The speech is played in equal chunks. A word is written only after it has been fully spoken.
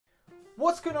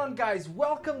What's going on, guys?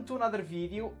 Welcome to another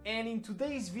video, and in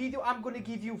today's video I'm going to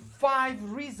give you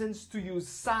 5 reasons to use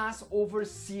SASS over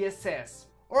CSS.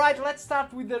 Alright, let's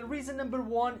start with the reason number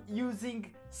 1,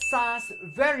 using SASS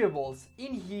variables.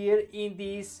 In here, in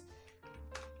this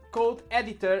code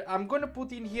editor, I'm going to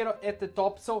put in here at the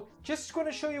top. So just going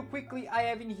to show you quickly, I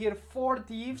have in here 4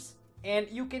 divs and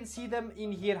you can see them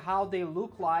in here how they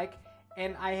look like,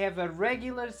 and I have a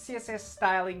regular CSS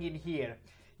styling in here.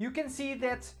 You can see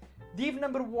that div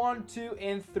number 1, 2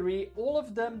 and 3, all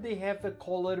of them, they have a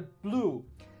color blue.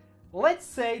 Let's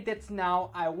say that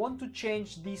now I want to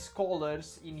change these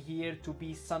colors in here to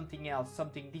be something else,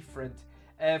 something different.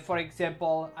 For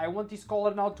example, I want this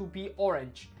color now to be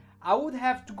orange. I would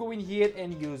have to go in here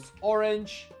and use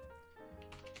orange,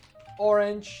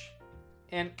 orange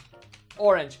and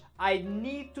orange. I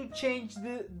need to change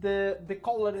the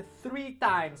color 3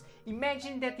 times.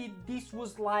 Imagine that this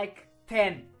was like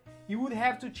 10. You would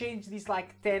have to change this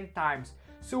like 10 times.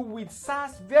 So with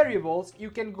SASS variables, you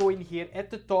can go in here at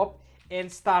the top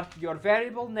and start your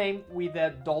variable name with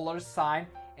a $sign,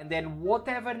 and then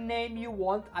whatever name you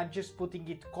want. I'm just putting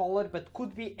it color, but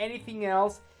could be anything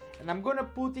else. And I'm gonna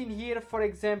put in here, for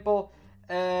example,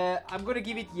 I'm gonna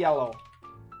give it yellow.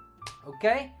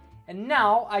 Okay? And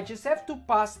now I just have to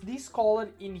pass this color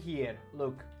in here.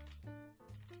 Look.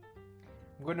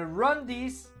 I'm gonna run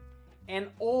this,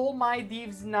 and all my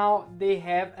divs now, they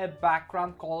have a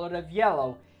background color of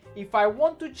yellow. If I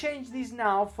want to change this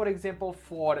now, for example,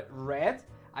 for red,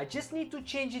 I just need to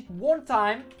change it 1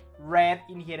 time, red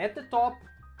in here at the top,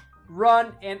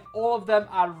 run, and all of them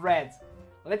are red.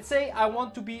 Let's say I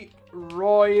want to be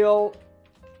royal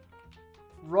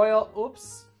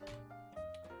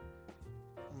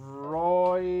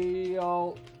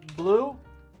blue,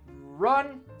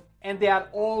 run, and they are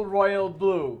all royal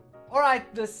blue.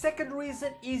 Alright, the second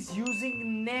reason is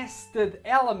using nested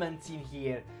elements in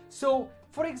here. So,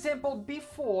 for example,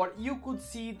 before you could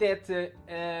see that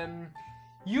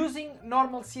using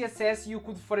normal CSS, you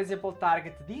could, for example,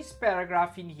 target this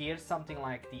paragraph in here, something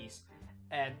like this.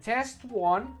 Test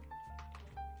 1,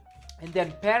 and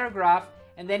then paragraph,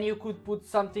 and then you could put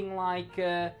something like,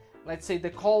 let's say, the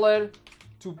color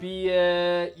to be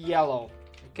yellow.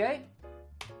 Okay?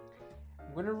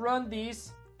 I'm gonna run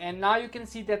this, and now you can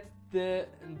see that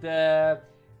the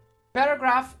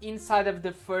paragraph inside of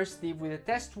the first div with the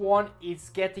test 1 is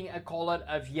getting a color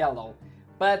of yellow.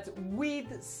 But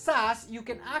with SASS, you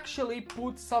can actually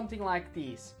put something like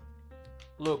this.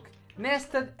 Look,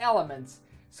 nested elements.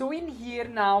 So in here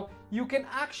now, you can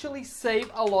actually save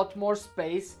a lot more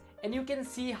space, and you can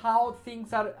see how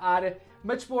things are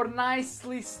much more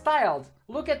nicely styled.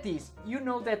 Look at this. You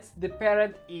know that the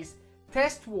parent is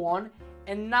test 1,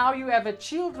 and now you have a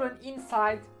children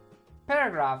inside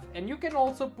paragraph, and you can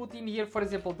also put in here, for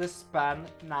example, the span.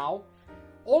 Now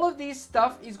all of this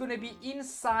stuff is going to be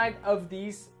inside of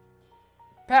this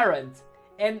parent,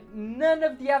 and none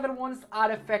of the other ones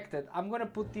are affected. I'm going to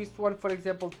put this one, for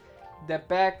example, the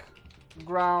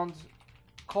background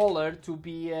color to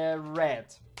be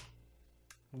red.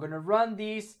 I'm going to run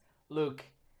this. Look,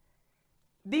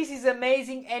 this is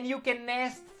amazing, and you can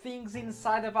nest things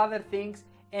inside of other things.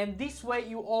 And this way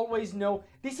you always know.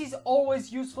 This is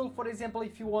always useful. For example,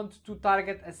 if you want to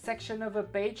target a section of a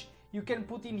page, you can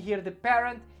put in here the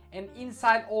parent, and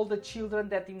inside all the children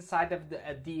that inside of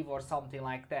a div or something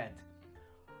like that.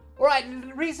 Alright,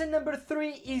 reason number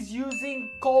 3 is using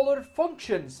color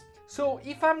functions. So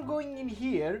if I'm going in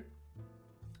here,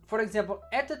 for example,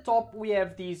 at the top we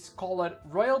have this color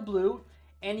royal blue,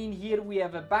 and in here we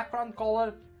have a background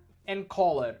color and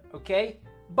color, okay?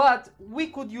 But we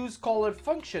could use color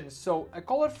functions. So a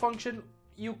color function,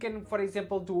 you can, for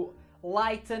example, do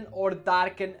lighten or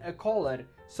darken a color.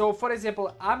 So for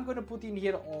example, I'm gonna put in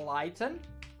here lighten,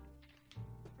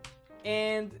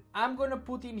 and I'm gonna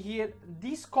put in here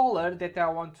this color that I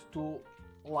want to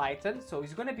lighten. So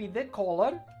it's gonna be the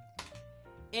color,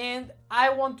 and I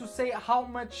want to say how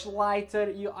much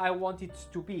lighter I want it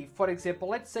to be. For example,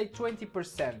 let's say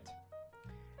 20%.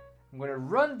 I'm gonna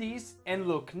run this, and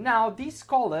look, now this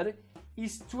color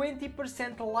is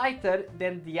 20% lighter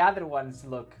than the other ones.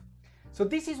 Look, so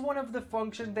this is one of the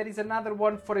functions. There is another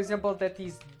one, for example, that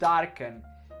is darken.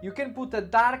 You can put a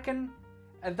darker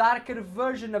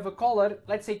version of a color,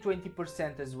 let's say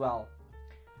 20% as well.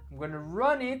 I'm gonna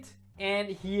run it, and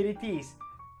here it is,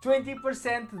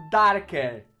 20%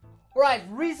 darker. Alright,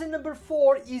 reason number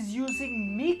 4 is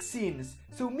using MIXINs.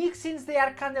 So MIXINs, they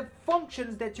are kind of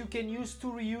functions that you can use to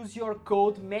reuse your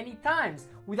code many times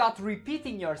without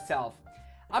repeating yourself.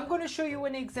 I'm going to show you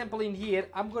an example in here.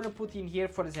 I'm going to put in here,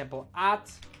 for example,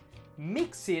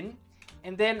 @MIXIN,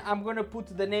 and then I'm gonna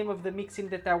put the name of the MIXIN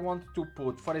that I want to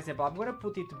put. For example, I'm gonna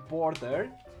put it border,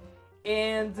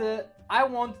 and I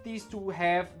want this to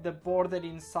have the border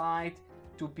inside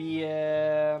to be,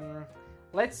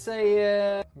 let's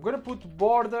say, I'm gonna put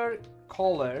border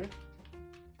color,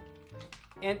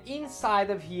 and inside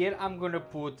of here I'm gonna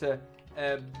put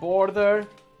border.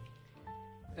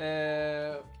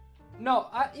 Yeah,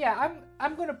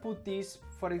 I'm gonna put this,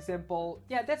 for example,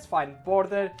 yeah, that's fine.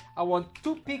 Border, I want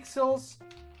 2 pixels,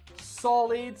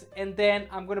 solid, and then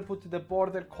I'm gonna put the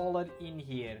border color in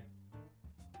here.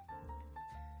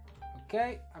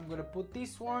 Okay, I'm gonna put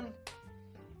this one.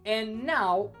 And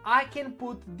now I can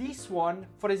put this one,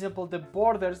 for example, the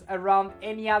borders around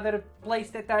any other place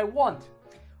that I want.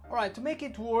 Alright, to make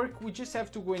it work, we just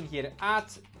have to go in here,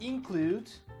 at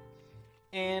include,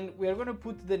 and we are going to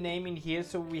put the name in here.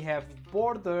 So we have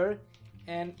border,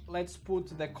 and let's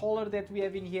put the color that we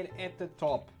have in here at the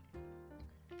top.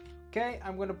 Okay,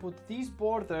 I'm going to put this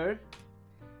border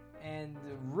and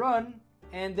run,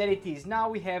 and there it is. Now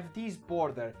we have this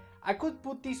border. I could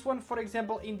put this one, for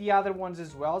example, in the other ones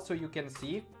as well, so you can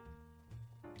see.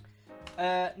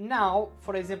 Now,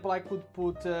 for example, I could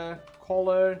put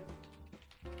color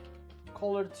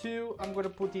 2. I'm going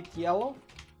to put it yellow.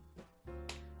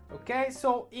 Okay,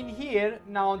 so in here,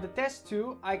 now on the test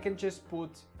 2, I can just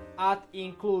put at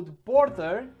include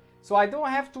border. So I don't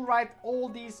have to write all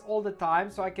these all the time.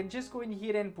 So I can just go in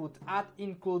here and put at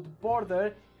include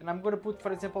border, and I'm going to put,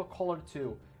 for example, color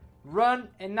 2. Run,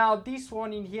 and now this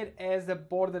one in here has a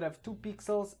border of 2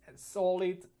 pixels,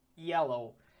 solid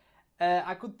yellow.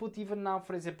 I could put even now,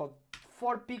 for example,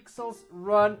 4 pixels.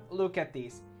 Run, look at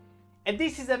this. And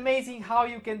this is amazing how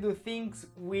you can do things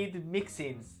with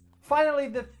MIXINs. Finally,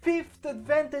 the 5th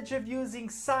advantage of using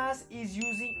SASS is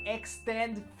using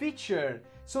extend feature.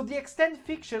 So the extend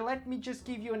feature, let me just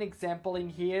give you an example in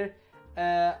here.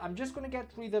 I'm just gonna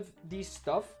get rid of this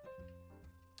stuff.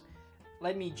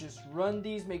 Let me just run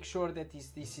these, make sure that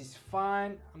this is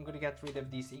fine. I'm gonna get rid of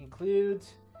this include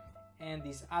and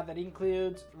this other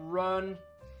include, run.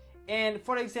 And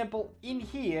for example, in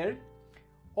here,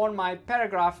 on my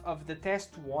paragraph of the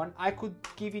test 1, I could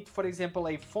give it, for example,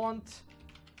 a font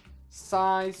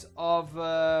size of,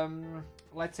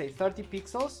 let's say 30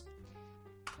 pixels.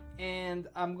 And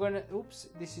I'm gonna, oops,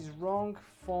 this is wrong,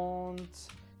 font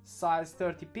size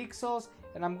 30 pixels.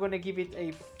 And I'm gonna give it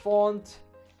a font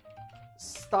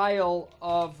style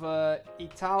of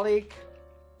italic.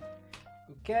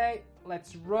 Okay,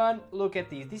 let's run. Look at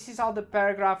this. This is how the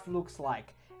paragraph looks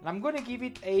like. And I'm going to give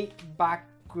it a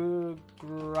background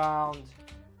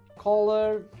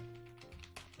color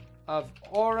of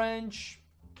orange.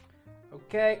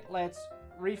 Okay, let's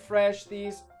refresh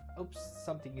this. Oops,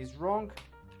 something is wrong.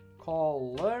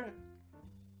 Color.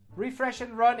 Refresh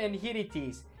and run, and here it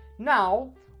is.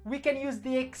 Now we can use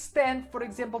the extend, for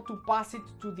example, to pass it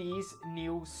to this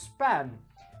new span.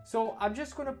 So I'm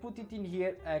just going to put it in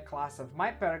here, a class of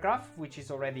my paragraph, which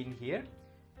is already in here.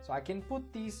 So I can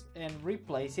put this and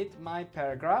replace it, my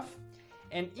paragraph.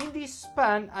 And in this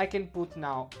span, I can put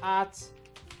now at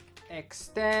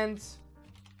extend.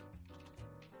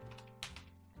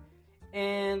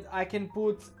 And I can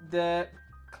put the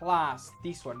class,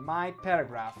 this one, my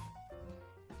paragraph.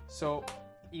 So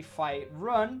if I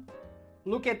run,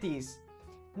 look at this.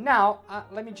 Now,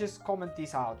 let me just comment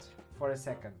this out for a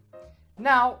second.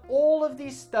 Now, all of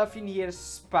this stuff in here,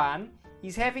 span,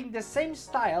 is having the same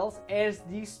styles as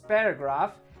this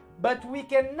paragraph, but we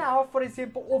can now, for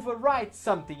example, overwrite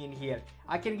something in here.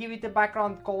 I can give it a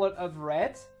background color of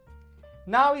red.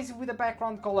 Now it's with a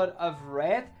background color of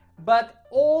red, but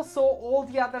also all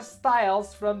the other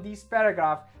styles from this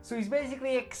paragraph. So it's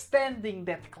basically extending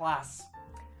that class.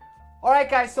 Alright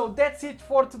guys, so that's it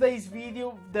for today's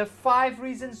video. The 5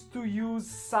 reasons to use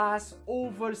SASS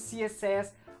over CSS.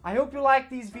 I hope you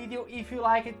like this video. If you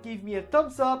like it, give me a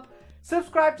thumbs up,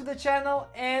 subscribe to the channel,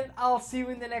 and I'll see you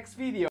in the next video.